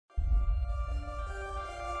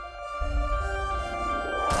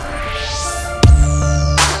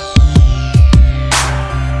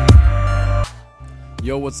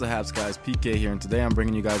Yo, what's the haps, guys? PK here, and today I'm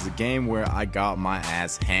bringing you guys a game where I got my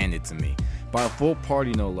ass handed to me by a full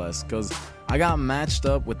party, no less, because I got matched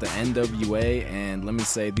up with the NWA, and let me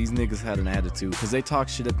say, these niggas had an attitude, because they talk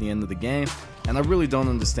shit at the end of the game, and I really don't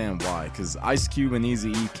understand why, because Ice Cube and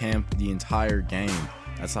Eazy-E camped the entire game.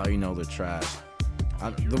 That's how you know they're trash.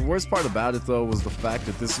 The worst part about it, though, was the fact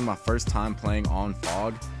that this is my first time playing on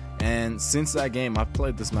Fog, and since that game, I've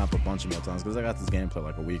played this map a bunch of more times, because I got this gameplay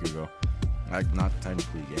like a week ago. Not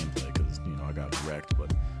technically gameplay, because, you know, I got wrecked,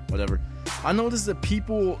 but whatever. I noticed that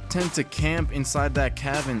people tend to camp inside that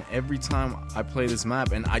cabin every time I play this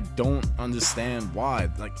map, and I don't understand why.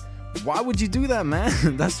 Like, why would you do that,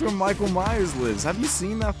 man? That's where Michael Myers lives. Have you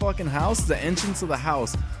seen that fucking house? The entrance of the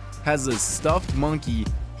house has a stuffed monkey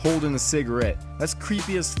holding a cigarette. That's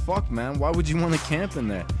creepy as fuck, man. Why would you want to camp in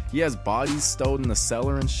there? He has bodies stowed in the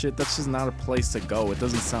cellar and shit. That's just not a place to go. It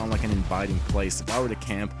doesn't sound like an inviting place. If I were to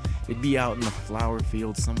camp, it'd be out in the flower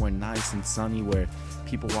field somewhere nice and sunny where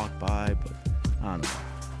people walk by, but I don't know.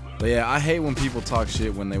 But yeah, I hate when people talk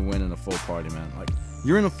shit when they win in a full party, man. Like,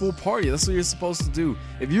 you're in a full party. That's what you're supposed to do.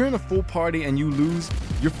 If you're in a full party and you lose,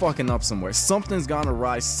 you're fucking up somewhere. Something's gonna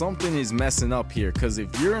rise. Something is messing up here, because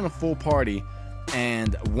if you're in a full party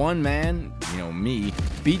and one man, you know, me,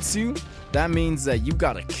 beats you, that means that you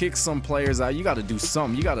gotta kick some players out. You gotta do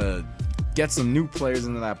something. You gotta get some new players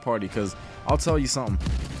into that party, because I'll tell you something.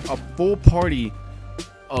 A full party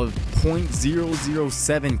of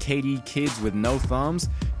 .007 KD kids with no thumbs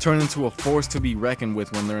turn into a force to be reckoned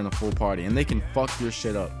with when they're in a full party, and they can fuck your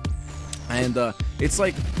shit up. And it's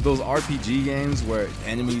like those RPG games where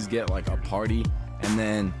enemies get like a party and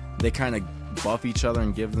then they kind of buff each other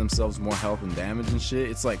and give themselves more health and damage and shit.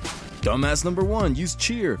 It's like, dumbass number one used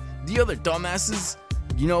cheer, the other dumbasses,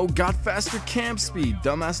 you know, got faster camp speed.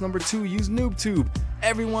 Dumbass number two used noob tube.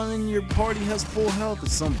 Everyone in your party has full health.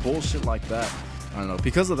 It's some bullshit like that. I don't know.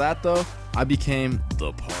 Because of that, though, I became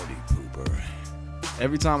the party pooper.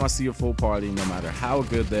 Every time I see a full party, no matter how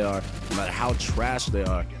good they are, no matter how trash they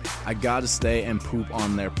are, I gotta stay and poop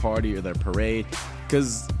on their party or their parade.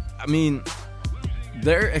 Because, I mean,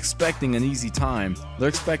 they're expecting an easy time. They're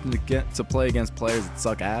expecting to get to play against players that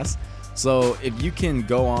suck ass. So if you can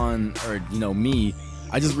go on, or, you know, me,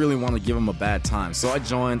 I just really want to give them a bad time. So I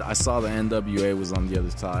joined, I saw the NWA was on the other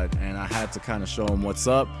side, and I had to kind of show him what's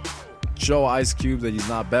up. Show Ice Cube that he's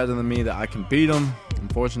not better than me, that I can beat him.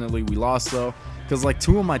 Unfortunately, we lost though, because like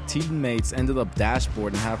two of my teammates ended up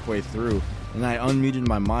dashboarding halfway through, and I unmuted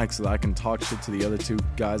my mic so that I can talk shit to the other two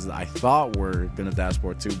guys that I thought were gonna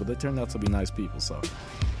dashboard too, but they turned out to be nice people, so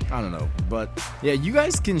I don't know. But yeah, you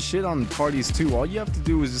guys can shit on parties too. All you have to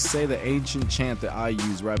do is just say the ancient chant that I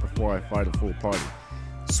use right before I fight a full party.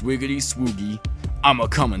 Swiggity swoogie, I'm a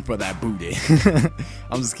coming for that booty.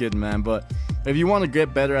 I'm just kidding, man. But if you want to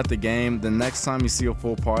get better at the game, the next time you see a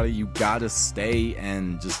full party, you gotta stay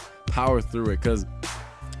and just power through it, because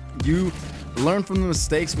you learn from the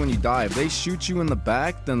mistakes when you die. If they shoot you in the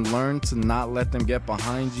back, then learn to not let them get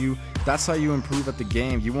behind you. That's how you improve at the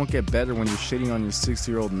game. You won't get better when you're shitting on your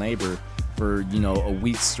 6-year-old neighbor for, you know, a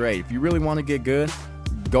week straight. If you really want to get good,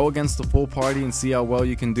 go against the full party and see how well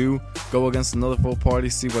you can do. Go against another full party,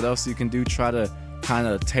 see what else you can do. Try to kind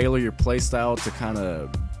of tailor your playstyle to kind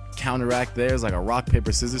of counteract theirs, like a rock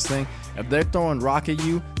paper scissors thing. If they're throwing rock at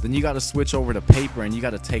you, then you got to switch over to paper and you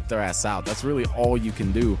got to take their ass out. That's really all you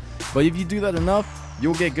can do. But if you do that enough,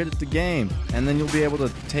 you'll get good at the game, and then you'll be able to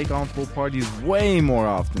take on full parties way more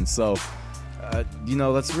often. So you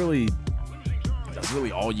know, that's really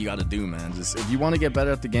all you got to do, man. Just if you want to get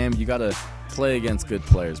better at the game, you got to play against good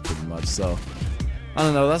players pretty much. So I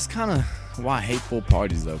don't know, that's kind of why I hate full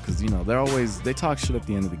parties though, because, you know, they talk shit at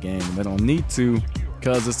the end of the game, and they don't need to,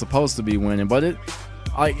 because it's supposed to be winning. But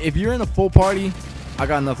like, if you're in a full party, I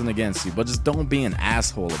got nothing against you, but just don't be an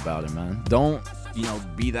asshole about it, man. Don't, you know,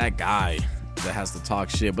 be that guy that has to talk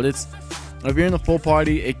shit. But if you're in a full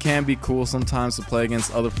party, it can be cool sometimes to play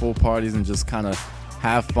against other full parties and just kind of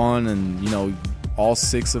have fun, and, you know, all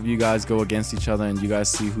 6 of you guys go against each other and you guys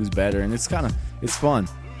see who's better, and it's fun.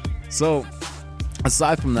 So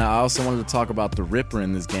aside from that, I also wanted to talk about the Ripper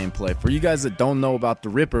in this gameplay. For you guys that don't know about the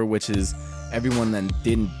Ripper, which is everyone that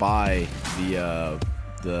didn't buy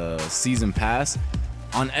the season pass,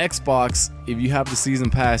 on Xbox, if you have the season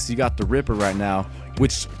pass, you got the Ripper right now,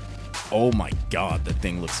 which, oh my god, that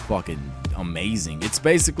thing looks fucking amazing. It's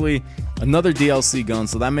basically another DLC gun,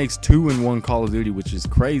 so that makes 2 in 1 Call of Duty, which is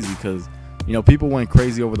crazy, because, you know, people went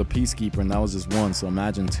crazy over the Peacekeeper and that was just 1, so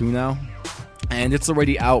imagine 2 now. And it's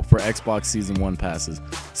already out for Xbox Season 1 passes.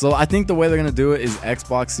 So I think the way they're going to do it is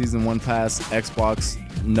Xbox Season 1 pass, Xbox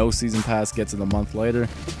no Season pass gets it a month later.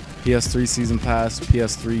 PS3 season pass,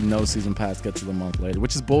 PS3 no season pass gets it a month later,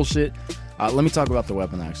 which is bullshit. Let me talk about the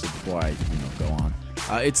weapon actually before I go on.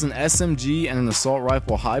 It's an SMG and an assault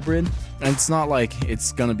rifle hybrid, and it's not like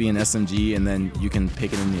it's gonna be an SMG and then you can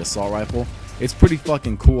pick it in the assault rifle. It's pretty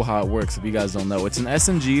fucking cool how it works. If you guys don't know, it's an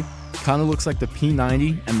SMG, kind of looks like the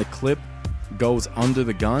P90, and the clip goes under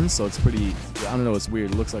the gun, so it's pretty, I don't know, it's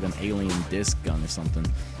weird. It looks like an alien disc gun or something.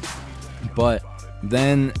 But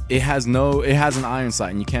then it has an iron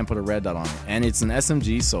sight, and you can't put a red dot on it. And it's an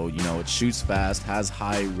SMG, so it shoots fast, has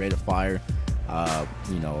high rate of fire, a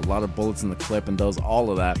lot of bullets in the clip, and does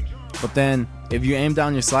all of that. But then if you aim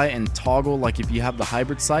down your sight and toggle, like if you have the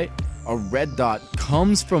hybrid sight, a red dot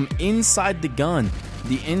comes from inside the gun.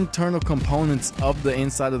 The internal components of the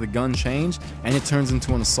inside of the gun change, and it turns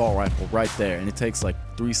into an assault rifle right there, and it takes like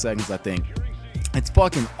 3 seconds, I think. It's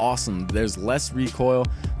fucking awesome. There's less recoil,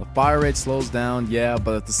 the fire rate slows down, yeah,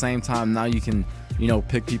 but at the same time now you can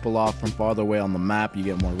pick people off from farther away on the map. You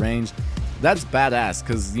get more range. That's badass,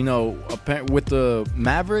 because with the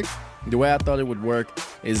Maverick, the way I thought it would work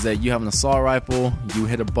is that you have an assault rifle, you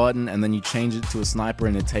hit a button, and then you change it to a sniper,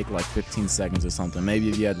 and it'd take like 15 seconds or something. Maybe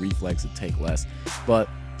if you had reflex, it'd take less. But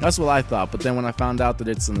that's what I thought. But then when I found out that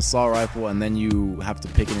it's an assault rifle and then you have to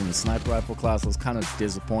pick it in the sniper rifle class, I was kind of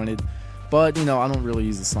disappointed. But I don't really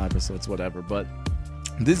use the sniper, so it's whatever. But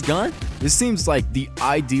this gun, this seems like the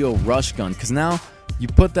ideal rush gun, because now you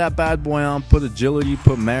put that bad boy on, put agility,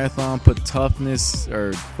 put marathon, put toughness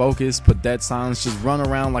or focus, put dead silence, just run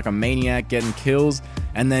around like a maniac getting kills,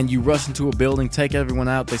 and then you rush into a building, take everyone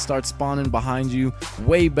out. They start spawning behind you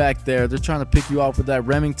way back there. They're trying to pick you off with that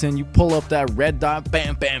Remington. You pull up that red dot,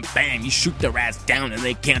 bam, bam, bam. You shoot their ass down and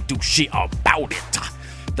they can't do shit about it.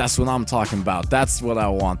 That's what I'm talking about. That's what I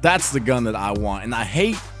want. That's the gun that I want. And I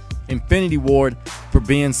hate Infinity Ward for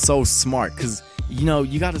being so smart, because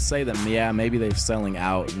you got to say that, yeah, maybe they're selling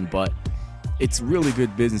out, but it's really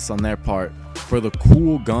good business on their part for the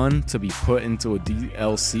cool gun to be put into a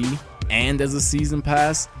DLC and as a season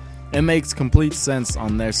pass. It makes complete sense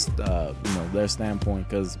on their their standpoint,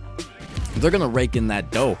 because they're gonna rake in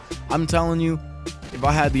that dough. I'm telling you, if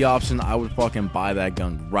I had the option, I would fucking buy that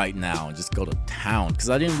gun right now and just go to town, because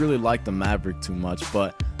I didn't really like the Maverick too much,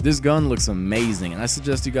 but this gun looks amazing, and I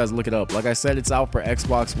suggest you guys look it up. Like I said, it's out for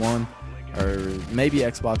Xbox One, or maybe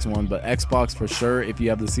Xbox One, but Xbox for sure if you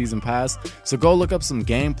have the season pass. So go look up some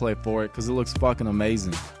gameplay for it, because it looks fucking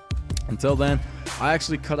amazing. Until then, I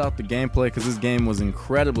actually cut out the gameplay because this game was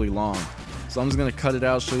incredibly long. So I'm just going to cut it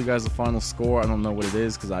out, show you guys the final score. I don't know what it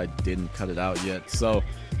is because I didn't cut it out yet. So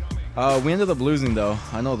we ended up losing though.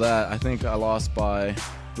 I know that. I think I lost by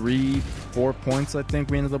 3-4 points. I think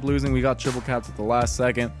we ended up losing. We got triple capped at the last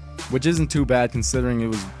second, which isn't too bad considering it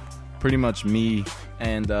was pretty much me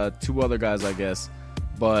and 2 other guys, I guess.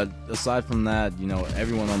 But aside from that,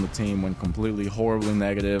 everyone on the team went completely horribly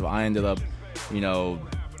negative. I ended up,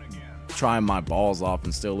 trying my balls off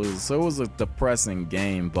and still lose. So it was a depressing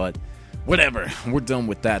game, but whatever. We're done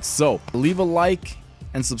with that. So leave a like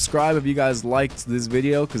and subscribe if you guys liked this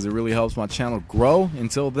video, because it really helps my channel grow.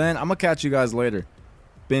 Until then, I'm gonna catch you guys later.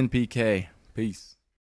 Been PK. Peace.